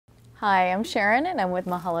Hi, I'm Sharon and I'm with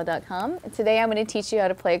Mahalo.com. Today I'm going to teach you how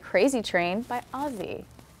to play Crazy Train by Ozzy.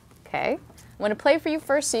 Okay? I'm going to play for you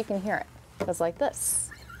first so you can hear it. It goes like this.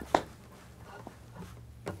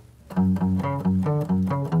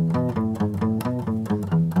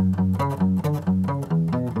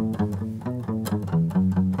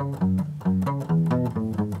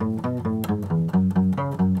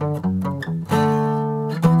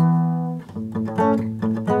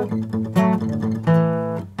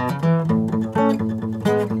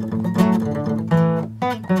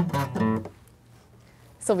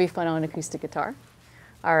 This will be fun on acoustic guitar.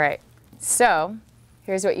 All right, so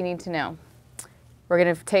here's what you need to know. We're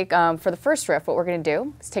going to take, for the first riff, what we're going to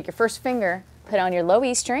do is take your first finger, put it on your low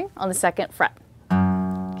E string on the second fret.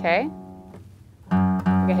 Okay? You're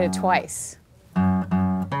going to hit it twice.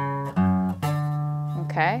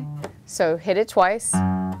 Okay? So hit it twice.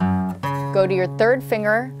 Go to your third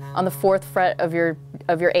finger on the fourth fret of your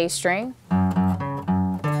A string.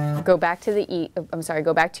 Go back to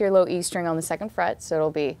go back to your low E string on the second fret, so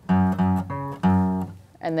it'll be,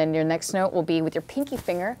 and then your next note will be with your pinky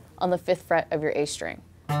finger on the fifth fret of your A string.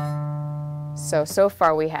 So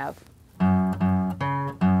far we have.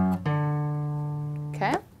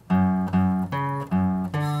 Okay?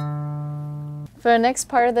 For the next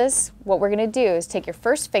part of this, what we're going to do is take your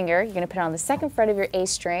first finger, you're going to put it on the second fret of your A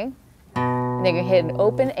string, and then you're going to hit an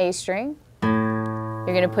open A string.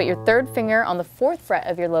 You're going to put your third finger on the fourth fret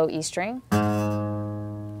of your low E string.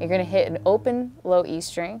 You're going to hit an open low E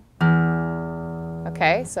string.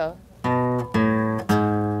 Okay, so.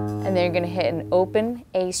 And then you're going to hit an open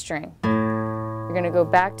A string. You're going to go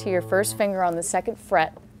back to your first finger on the second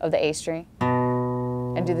fret of the A string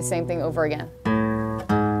and do the same thing over again.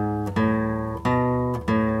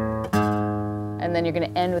 And then you're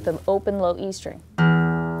going to end with an open low E string.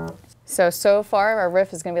 So far our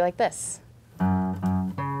riff is going to be like this.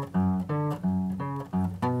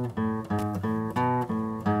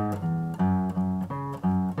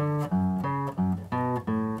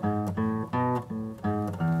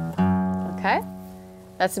 Okay,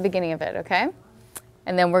 that's the beginning of it, okay?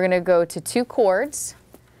 And then we're going to go to two chords.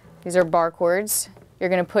 These are bar chords. You're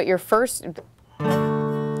going to put your first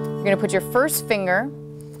finger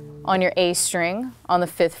on your A string on the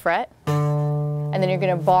fifth fret, and then you're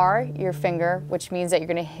going to bar your finger, which means that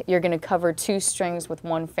you're going to cover two strings with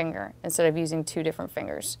one finger instead of using two different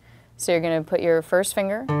fingers. So you're going to put your first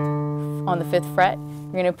finger on the fifth fret.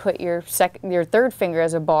 You're going to put your third finger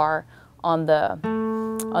as a bar on the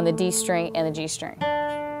D string and the G string,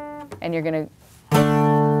 and you're gonna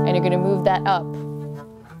move that up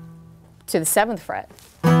to the seventh fret.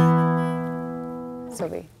 So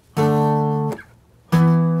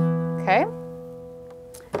okay.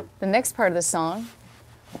 The next part of the song,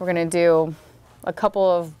 we're gonna do a couple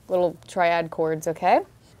of little triad chords. Okay.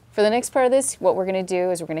 For the next part of this, what we're gonna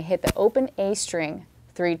do is we're gonna hit the open A string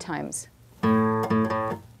 3 times.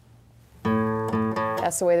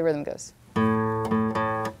 That's the way the rhythm goes.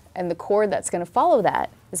 And the chord that's going to follow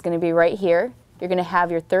that is going to be right here. You're going to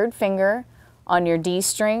have your third finger on your D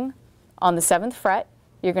string on the 7th fret.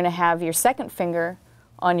 You're going to have your second finger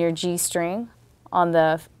on your G string on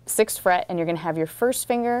the 6th fret, and you're going to have your first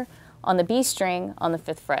finger on the B string on the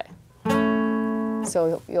 5th fret.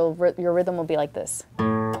 So your rhythm will be like this.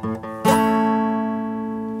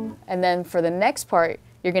 And then for the next part,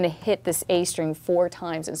 you're going to hit this A string 4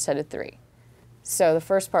 times instead of 3. So the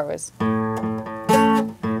first part was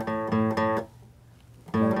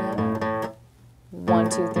 1,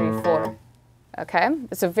 2, 3, 4. Okay?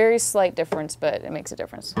 It's a very slight difference, but it makes a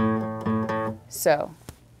difference. So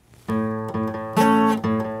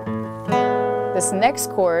this next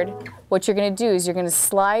chord, what you're going to do is you're going to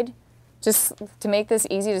slide, just to make this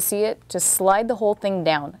easy to see it, just slide the whole thing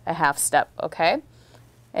down a half step, okay?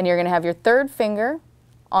 And you're going to have your third finger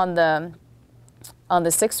on the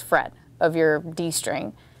 6th fret of your D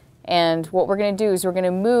string. And what we're going to do is we're going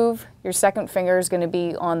to move, your second finger is going to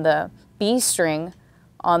be on the B string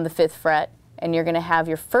on the 5th fret, and you're going to have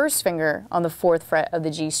your first finger on the 4th fret of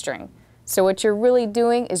the G string. So what you're really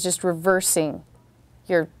doing is just reversing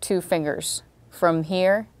your 2 fingers from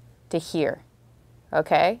here to here,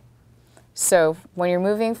 okay? So when you're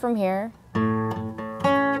moving from here,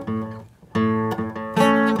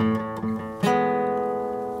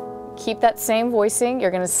 keep that same voicing.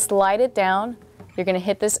 You're going to slide it down. You're going to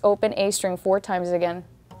hit this open A string 4 times again.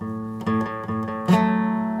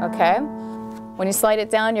 Okay? When you slide it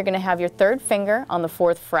down, you're going to have your third finger on the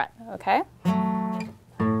 4th fret. Okay?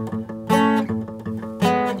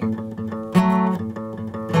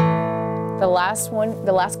 The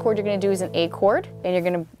last chord you're going to do is an A chord, and you're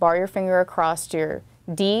going to bar your finger across your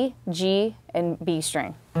D, G, and B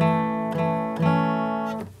string.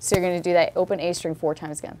 So you're going to do that open A string 4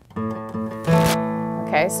 times again.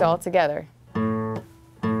 Okay, so all together.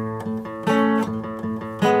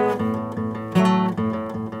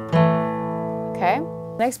 Okay,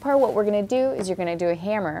 next part what we're going to do is you're going to do a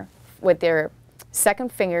hammer with your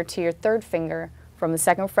second finger to your third finger from the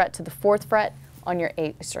 2nd fret to the 4th fret on your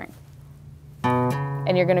A string.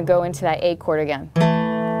 And you're going to go into that A chord again.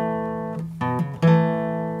 And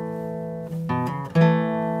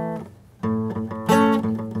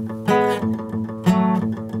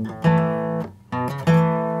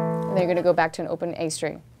then you're going to go back to an open A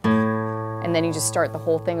string. And then you just start the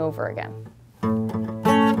whole thing over again.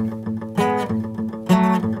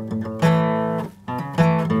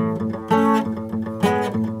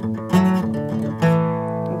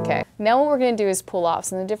 Now what we're going to do is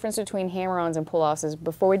pull-offs, and the difference between hammer-ons and pull-offs is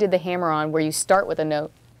before we did the hammer-on where you start with a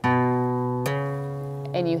note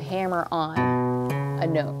and you hammer on a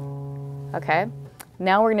note, okay?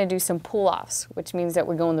 Now we're going to do some pull-offs, which means that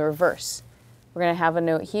we're going the reverse. We're going to have a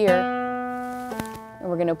note here and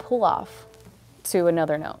we're going to pull off to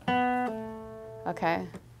another note, okay?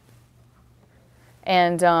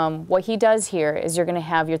 And what he does here is you're going to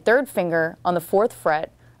have your 3rd finger on the 4th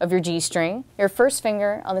fret of your G string, your 1st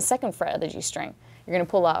finger on the 2nd fret of the G string. You're going to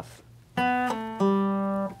pull off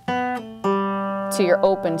to your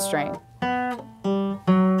open string. You're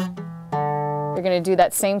going to do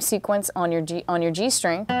that same sequence on your G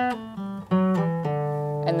string,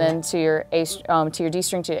 and then to your A to your D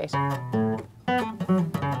string to A.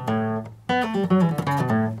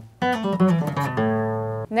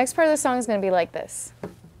 Next part of the song is going to be like this.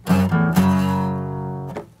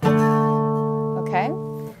 Okay.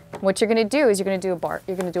 What you're going to do is you're going to do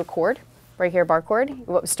a chord, right here, bar chord,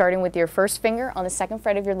 starting with your 1st finger on the 2nd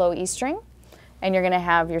fret of your low E string, and you're going to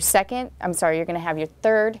have your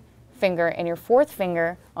 3rd finger and your 4th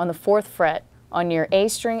finger on the 4th fret on your A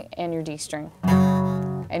string and your D string.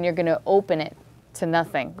 And you're going to open it to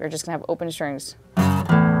nothing. You're just going to have open strings.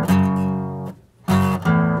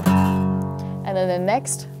 And then the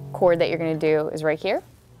next chord that you're going to do is right here.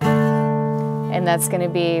 And that's going to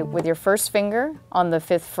be with your 1st finger on the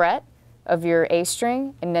 5th fret of your A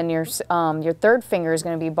string, and then your 3rd finger is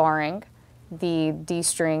going to be barring the D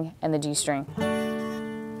string and the G string.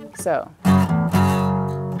 So.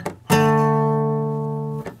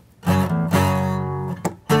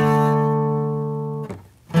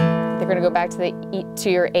 They're going to go back to the E, to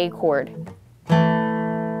your A chord,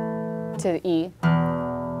 to the E,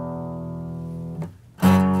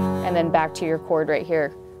 and then back to your chord right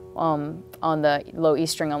here. On the low E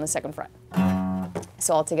string on the 2nd fret.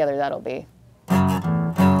 So all together that'll be.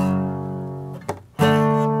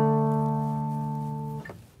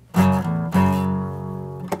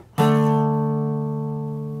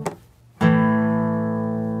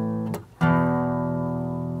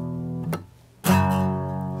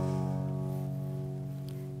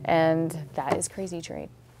 And that is Crazy Train.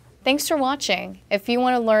 Thanks for watching. If you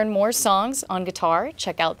want to learn more songs on guitar,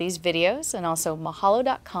 check out these videos and also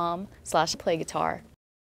mahalo.com/playguitar.